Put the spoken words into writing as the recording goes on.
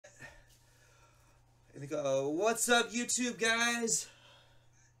They go, what's up, YouTube guys?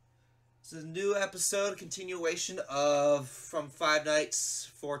 This is a new episode, continuation of from Five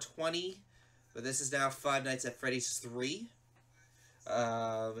Nights 420, but this is now Five Nights at Freddy's 3.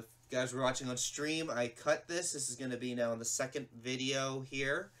 If you guys were watching on stream, I cut this. This is going to be now in the second video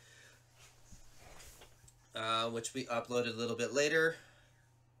here, which we uploaded a little bit later.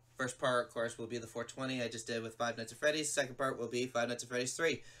 First part, of course, will be the 420 I just did with Five Nights at Freddy's. Second part will be Five Nights at Freddy's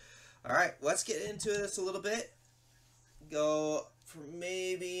 3. Alright, let's get into this a little bit. Go for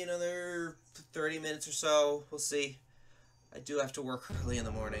maybe another 30 minutes or so. We'll see. I do have to work early in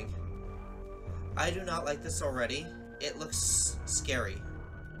the morning. I do not like this already. It looks scary.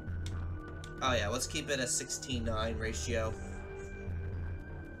 Oh yeah, let's keep it a 16:9 ratio.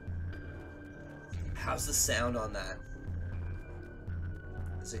 How's the sound on that?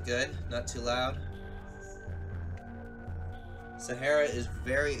 Is it good? Not too loud? Sahara is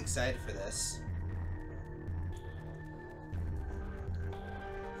very excited for this.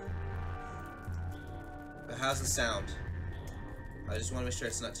 But how's the sound? I just want to make sure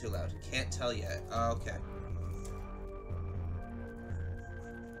it's not too loud. Can't tell yet. Oh, okay.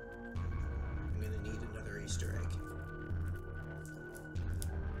 I'm gonna need another Easter egg.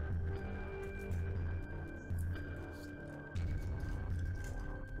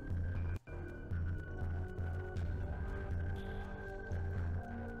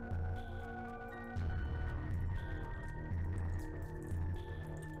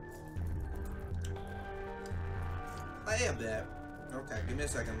 I am that. Okay, give me a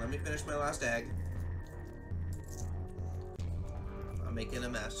second. Let me finish my last egg. I'm making a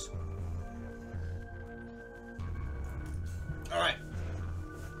mess. Alright.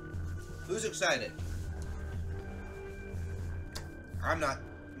 Who's excited? I'm not.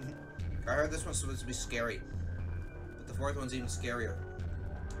 I heard this one's supposed to be scary. But the fourth one's even scarier.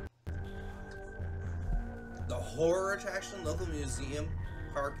 The horror attraction local museum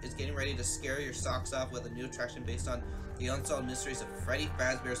park is getting ready to scare your socks off with a new attraction based on the unsolved mysteries of Freddy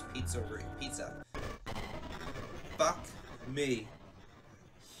Fazbear's Pizza. Fuck me.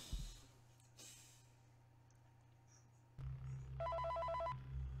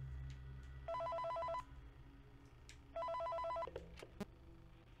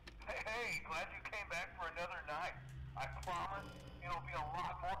 Hey, glad you came back for another night. I promise it'll be a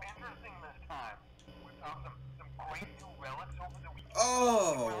lot more interesting this time. We found some great new relics over the weekend.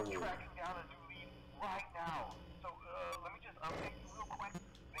 Oh! We're tracking down a new lead right now. So, let me just update you real quick,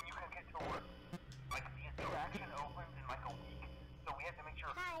 then you can get to work. Like, the attraction opens in like a week, so we have to make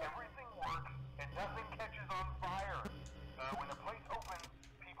sure everything works and nothing catches on fire. When the place opens,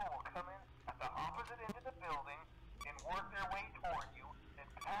 people will come in at the opposite end of the building and work their way toward you, then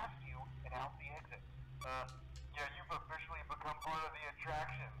past you and out the exit. Yeah, you've officially become part of the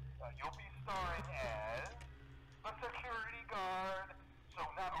attraction. You'll be starring as a security guard. So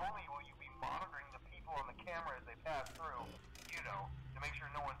not only will you be monitoring the people on the camera as they pass through, you know, to make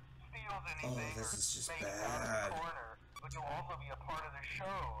sure no one steals anything this or is just makes out of bad. the corner, but you'll also be a part of the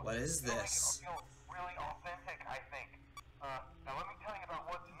show. What is It'll this? make it feel really authentic, I think. Now let me tell you about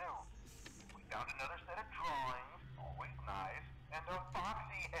what's new. We found another set of drawings, always nice, and a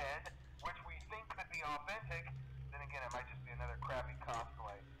foxy head, which we think could be authentic. Then again, it might just be another crappy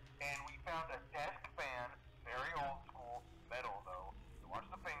cosplay. And we found a desk fan, very old school, metal though. So watch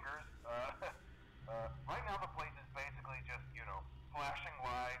the fingers. Right now the place is basically just, you know, flashing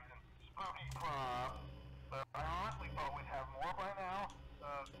lights and spooky props. I honestly thought we'd have more by now.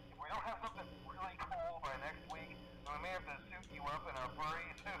 If we don't have something really cool by next week, then we may have to suit you up in a furry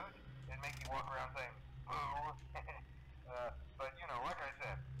suit and make you walk around saying, boo. But, you know, like I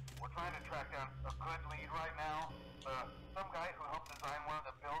said, we're trying to track down a good lead right now. Some guy who helped design one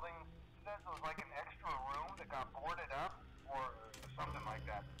of the buildings says it was like an extra room that got boarded up or something like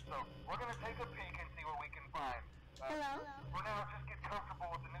that. So we're going to take a peek and see what we can find. Hello? For now, just get comfortable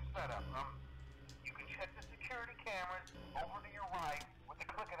with the new setup. You can check the security cameras over to your right with the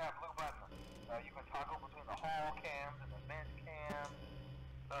click of that blue button. You can toggle between the hall cams and the vent cams.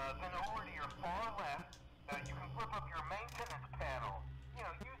 Then over to your far left, you can flip up your maintenance panel. You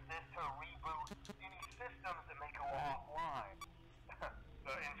know, use this to reboot any systems that may go offline.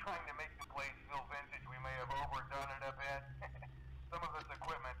 In trying to make the place feel vintage, we may have overdone it a bit. Some of this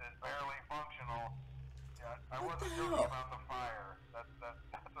equipment is barely functional. Yeah, I wasn't joking about the fire. That's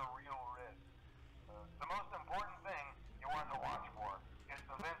a real risk. The most important thing you want to watch for is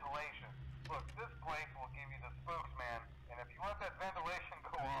the ventilation. Look, this place will give you the spooks, man. And if you let that ventilation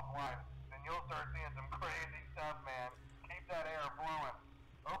go offline, then you'll start seeing some crazy stuff, man. Keep that air blowing.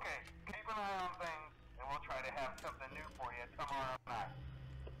 Okay, keep an eye on things, and we'll try to have something new for you tomorrow night.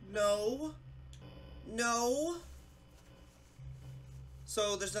 No. No.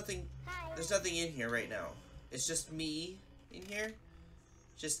 So there's nothing in here right now. It's just me in here.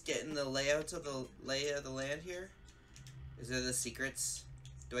 Just getting the layout of the lay of the land here. Is there the secrets?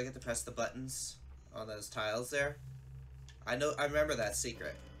 Do I get to press the buttons on those tiles there? I remember that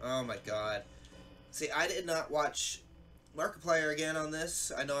secret. Oh my god. See, I did not watch Markiplier again on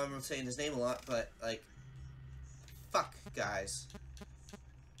this. I know I'm saying his name a lot, but like, fuck, guys.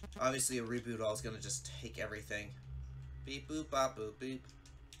 Obviously a reboot all is gonna just take everything. Beep boop bop boop beep.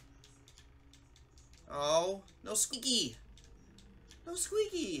 Oh, no squeaky! No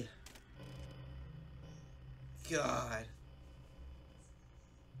squeaky! God.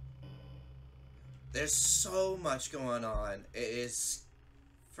 There's so much going on. It is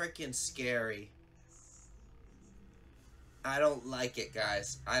freaking scary. I don't like it,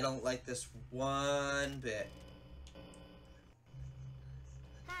 guys. I don't like this one bit.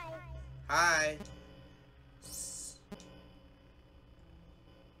 Hi. Hi.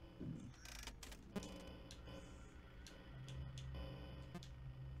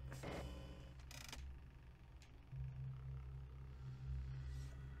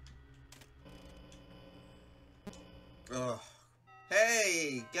 Oh.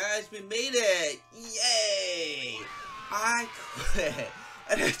 Hey, guys, we made it! Yay! I quit!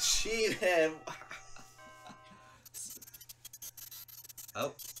 An achievement!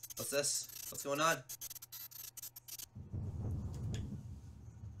 Oh, what's this? What's going on?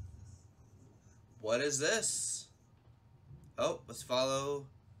 What is this? Oh, let's follow.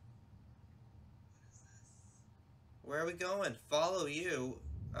 Where are we going? Follow you.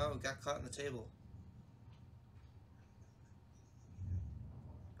 Oh, got caught in the table.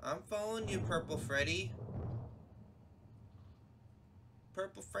 I'm following you, Purple Freddy.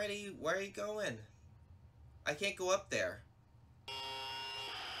 Purple Freddy, where are you going? I can't go up there.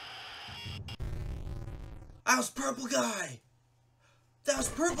 That was Purple Guy! That was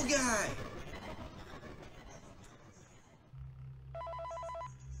Purple Guy!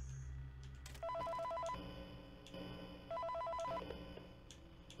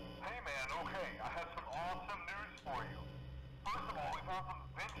 Hey man, okay, I have some awesome news for you. First of all, we found some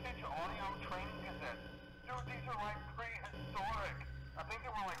vintage audio training cassettes. Dude, these are like prehistoric. I think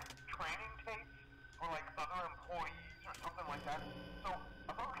they were like training tapes for like other employees or something like that. So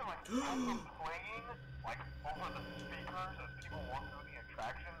I thought we could like have them playing like over the speakers as people walk through the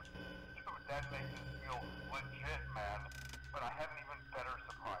attractions. Dude, that makes us feel legit, man. But I have an even better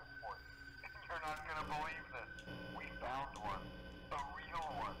surprise for you. You're not gonna believe this. We found one. A real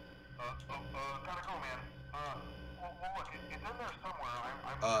one. Gotta go, man. Well, look, it's in there somewhere.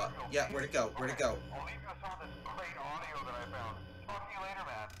 I'm sure you'll yeah, see where'd it it. go? Where'd it go? I'll leave you with some of this great audio that I found. Talk to you later,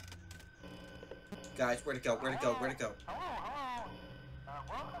 man. Guys, where'd it go? Where'd it go? Where'd it go? Hello.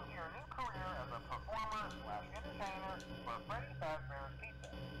 Welcome to your new career as a performer / entertainer for Freddy Fazbear's Pizza.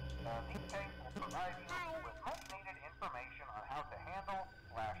 These tapes will provide you with much needed information on how to handle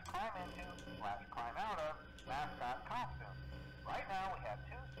 / climb into / climb out of mascot costumes. Right now, we have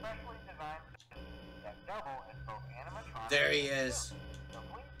 2 specially designed suits that double as both animatronics. There he is. So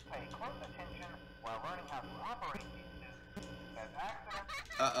please pay close attention while learning how to operate these suits, as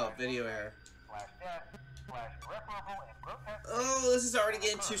accidents. Uh-oh, video error. /death /irreparable and grotesque. Oh, this is already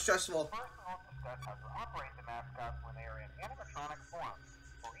getting too stressful. First, we'll discuss how to operate the mascots when they are in animatronic form.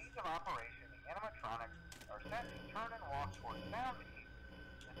 For ease of operation, the animatronics are set to turn and walk towards sound cues.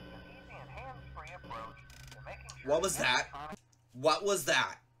 This is an easy and hands-free approach to making sure. What was that? What was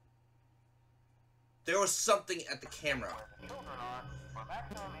that? There was something at the camera. Where the children are for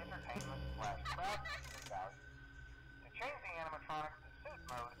maximum entertainment / crowd pleasing value. To change the animatronics to suit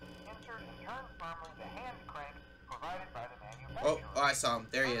mode, insert and turn firmly the hand crank provided by the manufacturer. Oh, I saw him.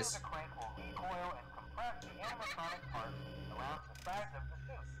 There he is. The crank will recoil and compress the animatronic parts around the sides of the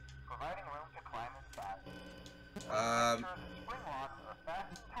suit, providing room to climb inside. Make sure the spring locks are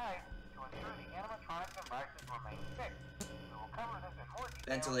fastened tight to ensure the animatronic devices remain fixed. We will cover this in more detail.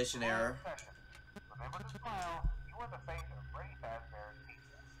 Ventilation in error. session. Remember to smile. You are the face of Freddy Fazbear's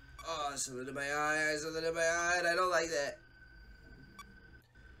Pizza. Oh, something in my eye. Something in my eye. I don't like that.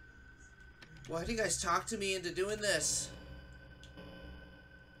 Why do you guys talk to me into doing this?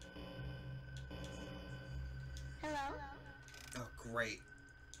 Hello. Oh, great.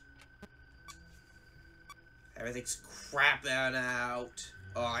 Everything's crapping out.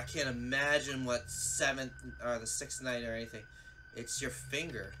 Oh, I can't imagine what 7th or the 6th night or anything. It's your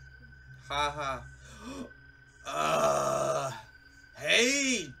finger. Haha.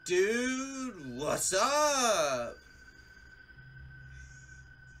 Hey, dude. What's up?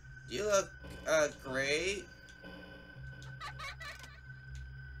 You look, great.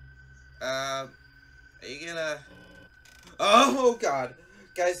 Are you gonna... Oh, God.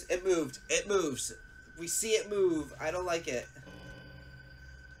 Guys, it moved. It moves. We see it move. I don't like it.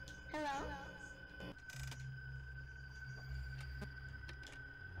 Hello?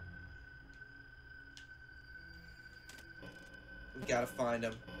 We gotta find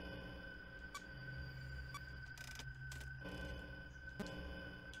him.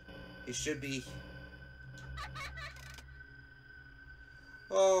 He should be...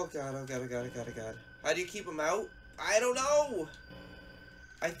 Oh, God. Oh, God. Oh, God. Oh, God. Oh, God. How do you keep him out? I don't know.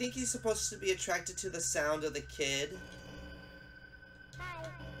 I think he's supposed to be attracted to the sound of the kid. Hi.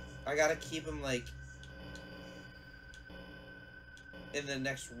 I gotta keep him, like, in the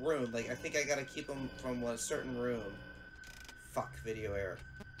next room. Like, I think I gotta keep him from a certain room. Fuck, video error.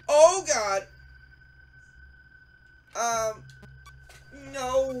 Oh, God!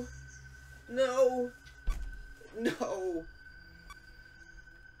 No. No. No.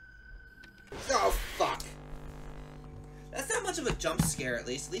 Oh, fuck. That's not much of a jump scare, at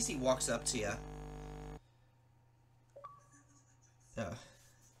least. At least he walks up to you.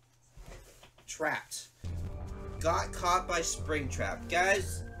 Trapped. Got caught by Springtrap.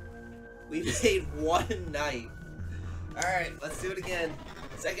 Guys, we made one night. Alright, let's do it again.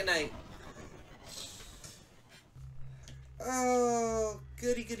 Second night. Oh,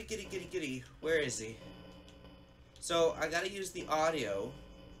 goody, goody, goody, goody, goody. Where is he? So, I gotta use the audio.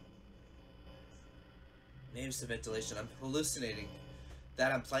 Names to ventilation. I'm hallucinating.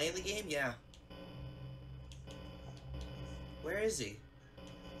 That I'm playing the game? Yeah. Where is he?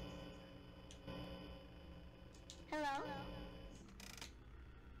 Hello?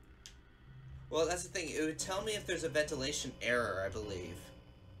 Well, that's the thing. It would tell me if there's a ventilation error, I believe.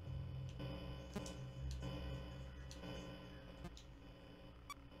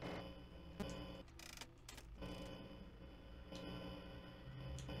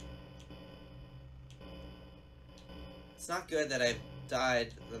 It's not good that I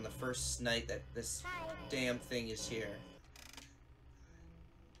died on the first night that this damn thing is here.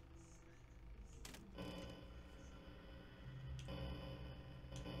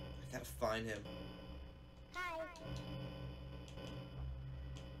 I gotta find him. Hi.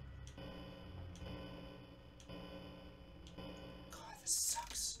 God, this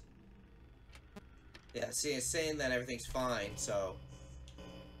sucks. Yeah, see, it's saying that everything's fine, so...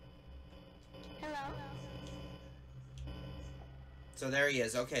 Hello? So there he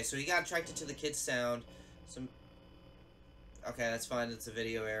is. Okay, so he got attracted to the kid's sound. Some... Okay, that's fine. It's a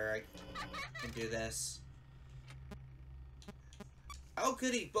video error. I can do this. Oh,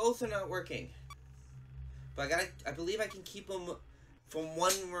 goody. Both are not working. But I believe I can keep them from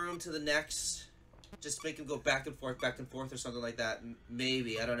one room to the next. Just make him go back and forth, or something like that.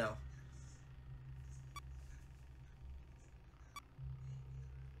 Maybe. I don't know.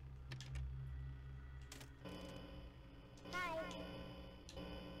 Hi.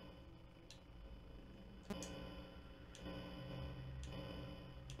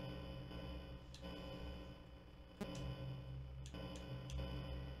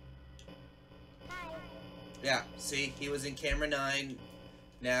 Hi. Yeah, see? He was in camera 9.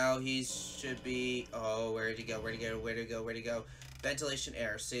 Now he should be... Oh, where'd he go? Where'd he go? Where'd he go? Where'd he go? Ventilation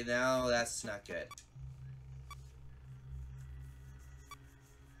error. See, now that's not good.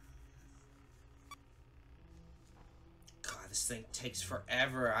 God, this thing takes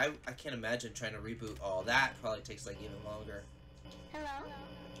forever. I can't imagine trying to reboot all that. Probably takes, like, even longer. Hello?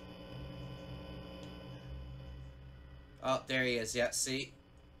 Oh, there he is. Yeah, see?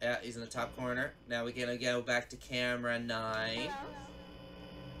 Yeah, he's in the top corner. Now we're gonna go back to camera 9. Hello?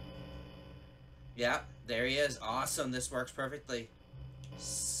 Yeah, there he is. Awesome. This works perfectly.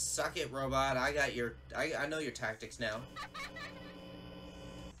 Suck it, robot. I got your... I know your tactics now.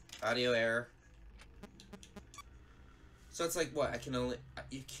 Audio error. So it's like, what? I can only...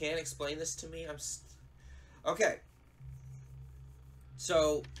 You can't explain this to me? Okay.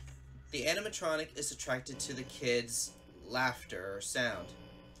 So, the animatronic is attracted to the kid's laughter or sound.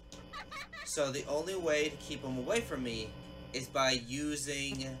 So the only way to keep him away from me is by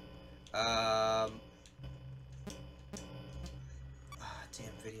using... damn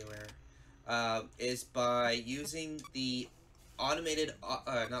video error. Is by using the automated...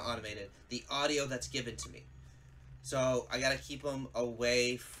 not automated. The audio that's given to me. So, I gotta keep him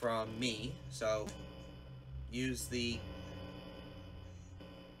away from me. So, use the...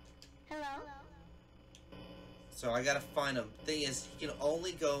 Hello? So, I gotta find him. Thing is, he can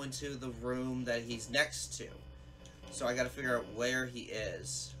only go into the room that he's next to. So, I gotta figure out where he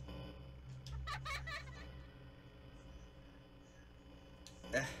is.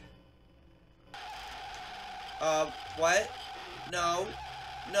 What? No.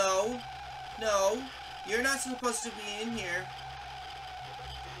 No. No. You're not supposed to be in here.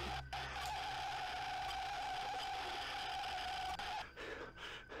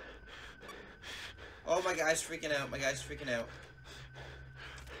 Oh, my guy's freaking out. My guy's freaking out.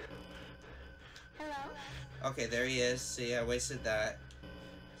 Hello? Okay, there he is. See, I wasted that.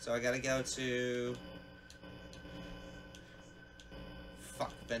 So I gotta go to...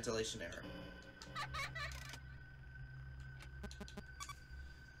 Fuck, ventilation error.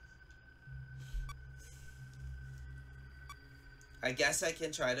 I guess I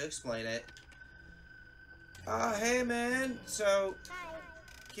can try to explain it. Hey man, so... Hi.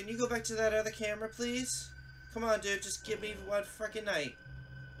 Can you go back to that other camera, please? Come on, dude, just give me one freaking night.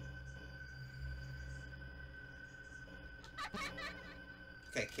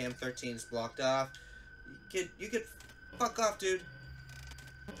 Okay, cam 13 is blocked off. You could fuck off, dude.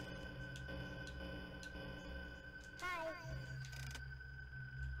 Hi.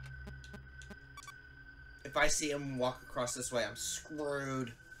 If I see him walk across this way, I'm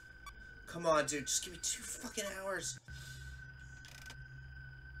screwed. Come on, dude, just give me 2 fucking hours.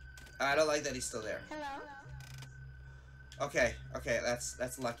 I don't like that he's still there. Hello? Okay,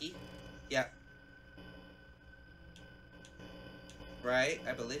 that's lucky. Yep. Right,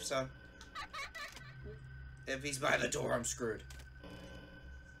 I believe so. If he's by the door, I'm screwed.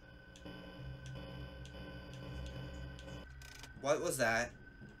 What was that?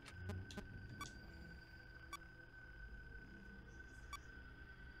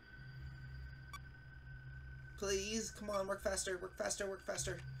 Please, come on, work faster, work faster, work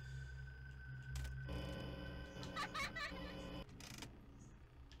faster.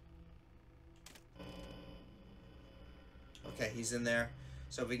 Okay, he's in there.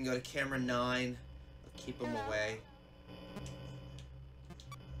 So if we can go to camera 9, we'll keep him away.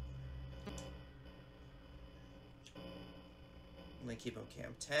 I'm gonna keep him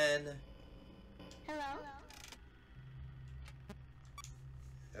cam 10. Hello?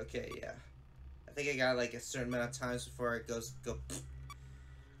 Okay, yeah. I think I got like a certain amount of times before it goes go.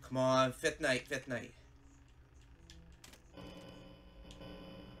 Come on, fifth night.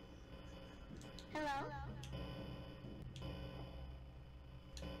 Hello?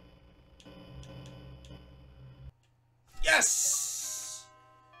 Yes!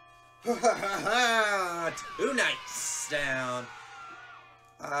 Ha ha ha! 2 nights down.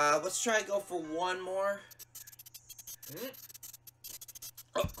 Let's try and go for one more.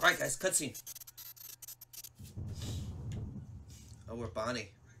 Oh, alright guys, cutscene. Oh, we're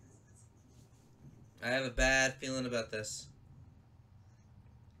Bonnie. I have a bad feeling about this.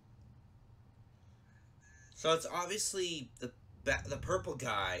 So it's obviously the purple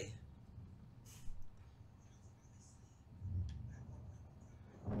guy.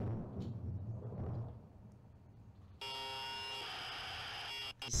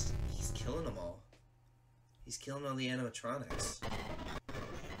 He's killing them all. He's killing all the animatronics.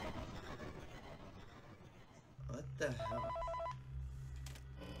 What the hell?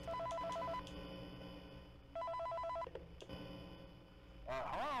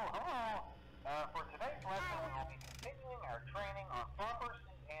 Hello. For today's lesson, we will be continuing our training on proper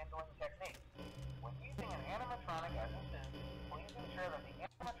suit handling techniques. When using an animatronic as a suit, please ensure that the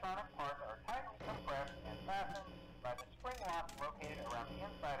animatronic parts are tightly compressed and fastened by the spring locks located around the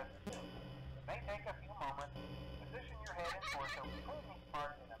inside of the suit. It may take a few moments. Position your head and torso between these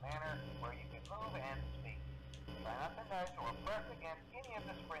parts in a manner where you can move and speak. Try not to nudge or press against any of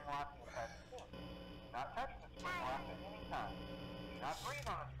the spring locks inside the suit. Do not touch the spring locks at any time. Do not breathe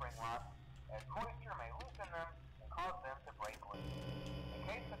on the spring locks, as moisture may loosen them and cause them to break loose. In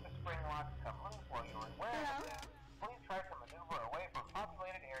case that the spring locks come loose while you are wearing the suit, please try to maneuver away from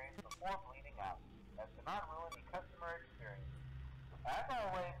populated areas before bleeding out, as to not ruin the customer experience. As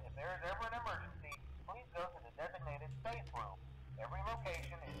always, if there is ever an emergency, please go to the designated safe room. Every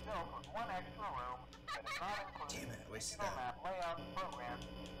location is built with one extra room that is not included in the digital map layout programs,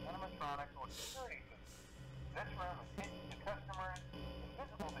 animatronics, or security systems. This room is hidden to customers,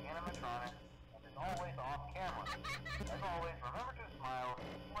 invisible to animatronics, and is always off camera. As always, remember to smile.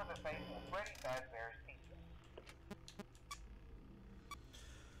 You are the face of Freddy Fazbear's Pizza.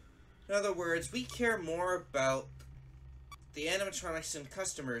 In other words, we care more about the animatronics and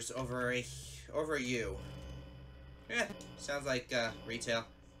customers over you. Yeah, sounds like retail.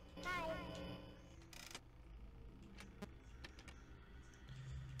 Hi.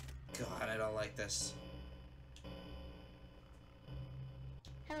 God, I don't like this.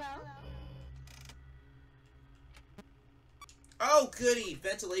 Hello? Oh, goody!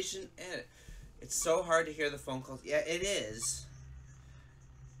 Ventilation and it's so hard to hear the phone calls. Yeah, it is.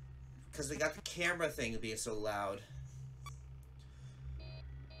 Because they got the camera thing being so loud.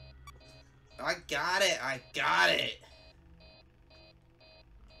 I got it. I got it.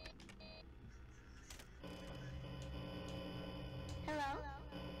 Hello?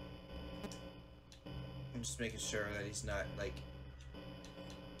 I'm just making sure that he's not, like,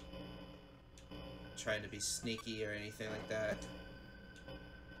 trying to be sneaky or anything like that.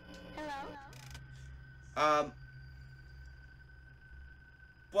 Hello?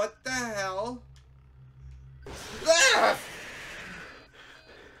 What the hell? Ah!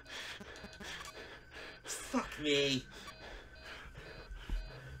 Fuck me.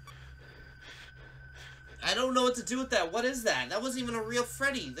 I don't know what to do with that. What is that? That wasn't even a real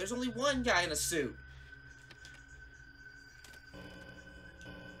Freddy. There's only one guy in a suit.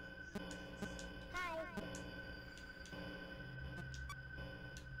 Hi.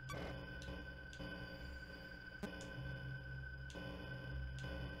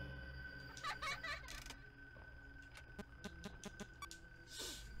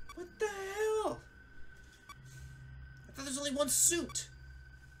 What the hell? I thought there's only one suit.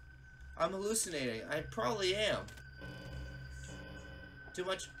 I'm hallucinating. I probably am. Too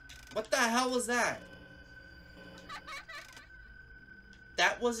much. What the hell was that?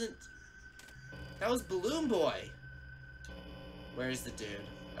 That wasn't... That was Balloon Boy. Where's the dude?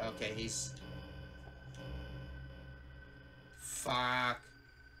 Okay, he's... Fuck.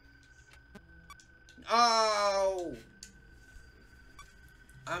 Oh!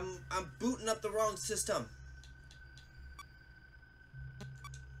 I'm booting up the wrong system.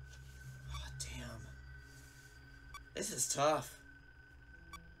 Oh, damn. This is tough.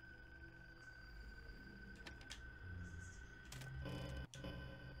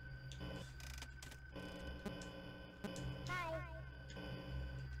 Hi.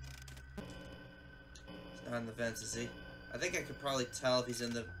 He's not in the vents, is he? I think I could probably tell if he's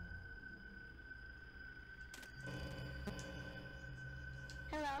in the...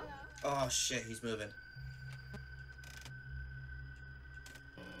 Hello? Oh, shit, he's moving.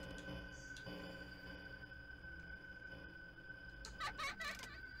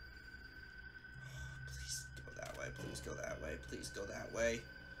 Please go that way, please go that way, please go that way.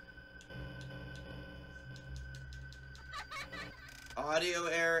 Audio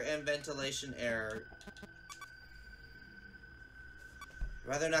error and ventilation error.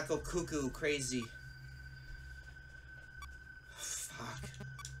 Rather not go cuckoo crazy. Fuck.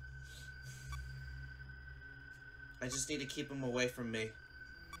 I just need to keep him away from me.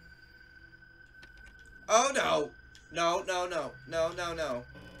 Oh no! No, no, no. No, no, no.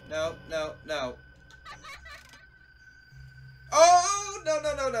 No, no, no. Oh no,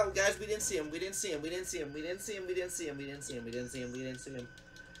 no, no, no. Guys, we didn't see him. We didn't see him. We didn't see him. We didn't see him. We didn't see him. We didn't see him. We didn't see him. We didn't see him.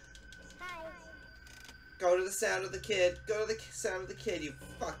 Hi. Go to the sound of the kid. Go to the sound of the kid, you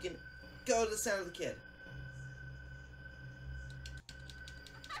fucking... Go to the sound of the kid.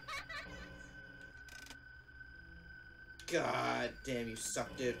 God damn, you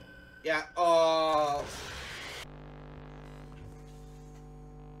suck, dude. Yeah, oh...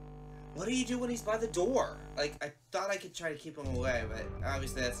 What do you do when he's by the door? Like, I thought I could try to keep him away, but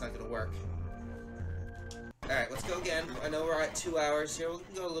obviously that's not gonna work. Alright, let's go again. I know we're at 2 hours here. We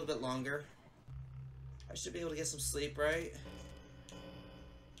can go a little bit longer. I should be able to get some sleep, right?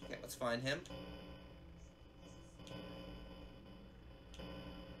 Okay, let's find him.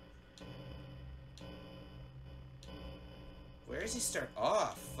 Where does he start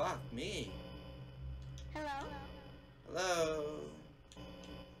off? Fuck me. Hello? Hello?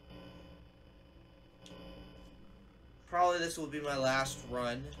 Probably this will be my last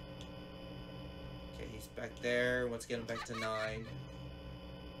run. Okay, he's back there. Let's get him back to 9.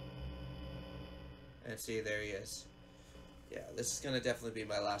 And see, there he is. Yeah, this is gonna definitely be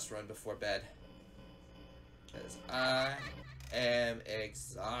my last run before bed. Because I am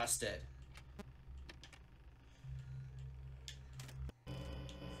exhausted.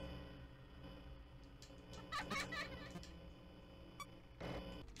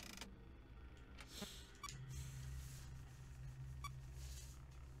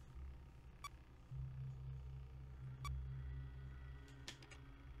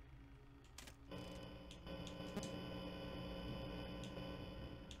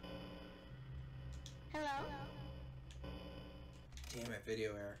 Hello? Damn it,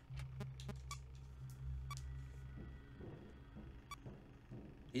 video error.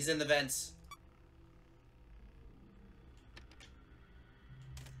 He's in the vents.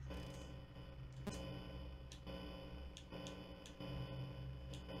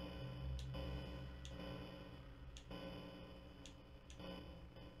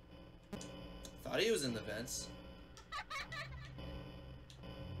 Thought he was in the vents.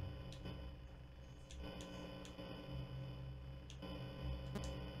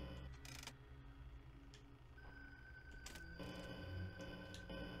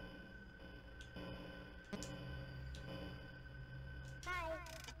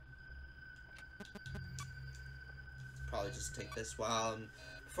 just take this while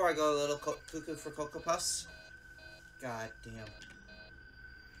before I go a little cuckoo for Cocoa Puffs. God damn.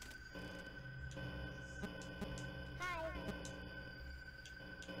 Hi.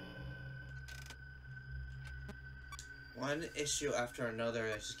 One issue after another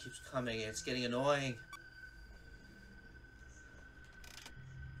that just keeps coming, and it's getting annoying.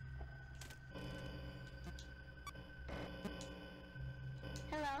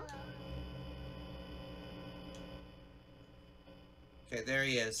 Hello? Okay, there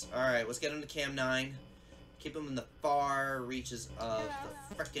he is. Alright, let's get him to Cam 9. Keep him in the far reaches of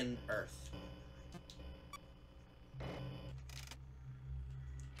the frickin' Earth.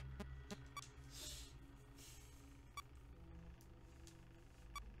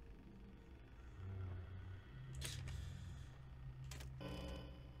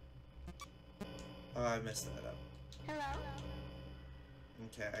 Oh, I messed that up. Hello?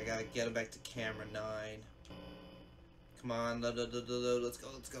 Okay, I gotta get him back to camera 9. Come on, let's go,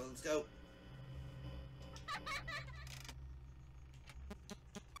 let's go, let's go.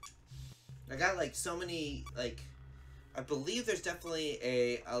 I got like so many, like, I believe there's definitely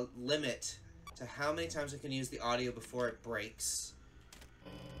a limit to how many times I can use the audio before it breaks.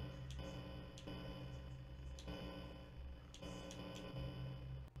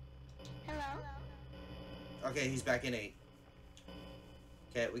 Hello? Okay, he's back in 8.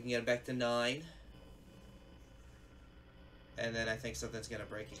 Okay, we can get him back to 9. And then I think something's gonna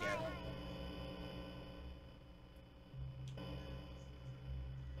break again.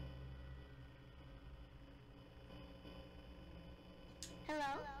 Hello?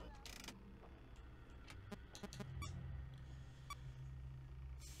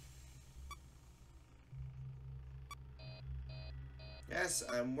 Yes,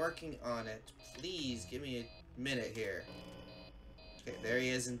 I'm working on it. Please give me a minute here. Okay, there he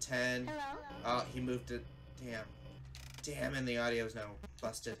is in 10. Hello? Oh, he moved it. Damn. Damn, and the audio's now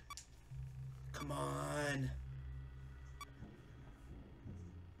busted. Come on.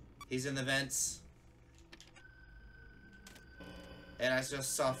 He's in the vents. And I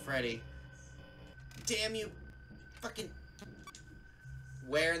just saw Freddy. Damn you. Fucking.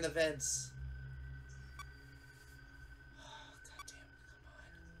 Where in the vents? Oh, God damn it.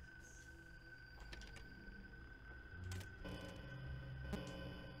 Come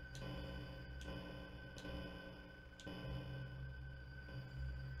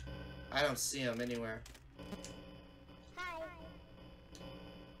on. I don't see him anywhere. Hi.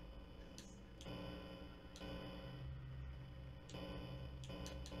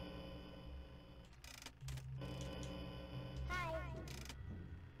 Hi.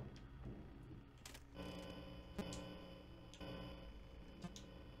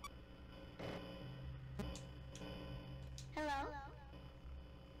 Hello?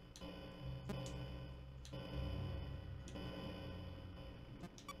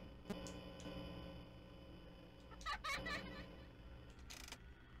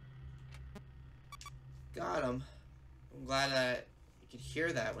 Got him. I'm glad that you could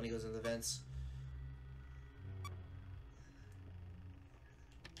hear that when he goes in the vents.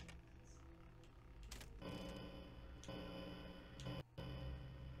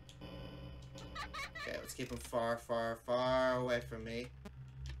 Okay, let's keep him far, far, far away from me.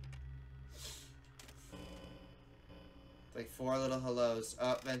 Like 4 little hellos.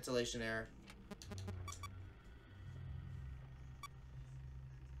 Oh, ventilation error.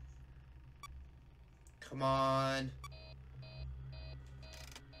 Come on.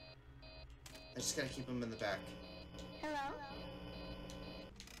 I just gotta keep him in the back. Hello?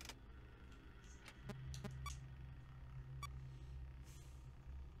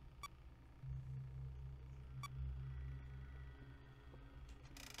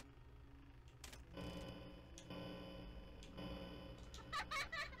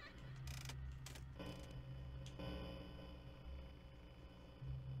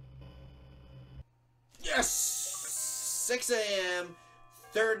 Yes! 6 a.m.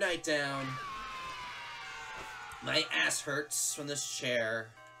 Third night down. My ass hurts from this chair.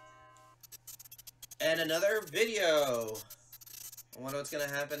 And another video. I wonder what's gonna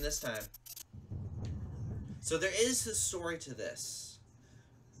happen this time. So there is a story to this.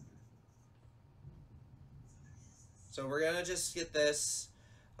 So we're gonna just get this.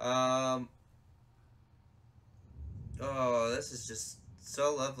 Oh, this is just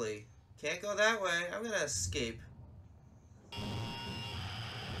so lovely. Can't go that way. I'm gonna escape.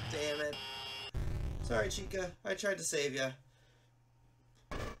 Damn it. Sorry, Chica. I tried to save ya.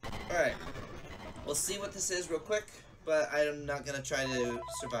 Alright. We'll see what this is real quick, but I'm not gonna try to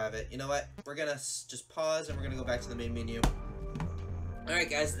survive it. You know what? We're gonna just pause and we're gonna go back to the main menu. Alright,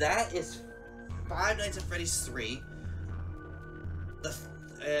 guys. That is Five Nights at Freddy's 3.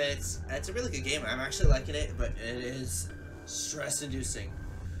 It's a really good game. I'm actually liking it, but it is stress-inducing.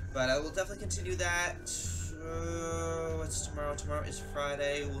 But I will definitely continue that. What's tomorrow? Tomorrow is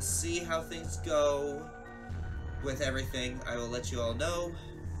Friday. We'll see how things go with everything. I will let you all know.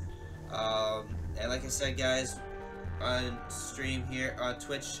 And like I said, guys, on stream here on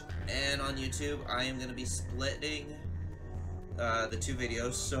Twitch and on YouTube, I am going to be splitting the two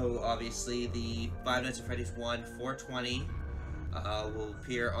videos. So obviously the Five Nights at Freddy's 1 420 will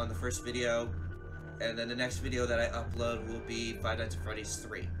appear on the first video, and then the next video that I upload will be Five Nights at Freddy's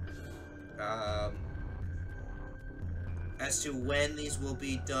 3. As to when these will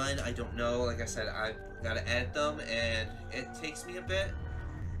be done, I don't know. Like I said, I've got to edit them, and it takes me a bit.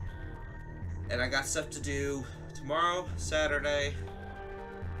 And I got stuff to do tomorrow, Saturday,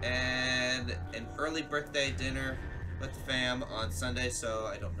 and an early birthday dinner with the fam on Sunday, so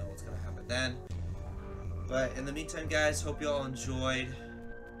I don't know what's going to happen then. But in the meantime, guys, hope you all enjoyed.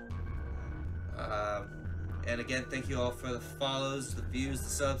 And again, thank you all for the follows, the views, the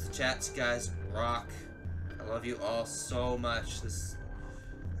subs, the chats. You guys rock. I love you all so much.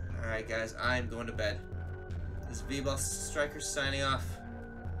 Alright, guys, I'm going to bed. This is V-Ball Striker signing off.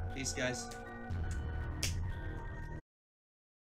 Peace, guys.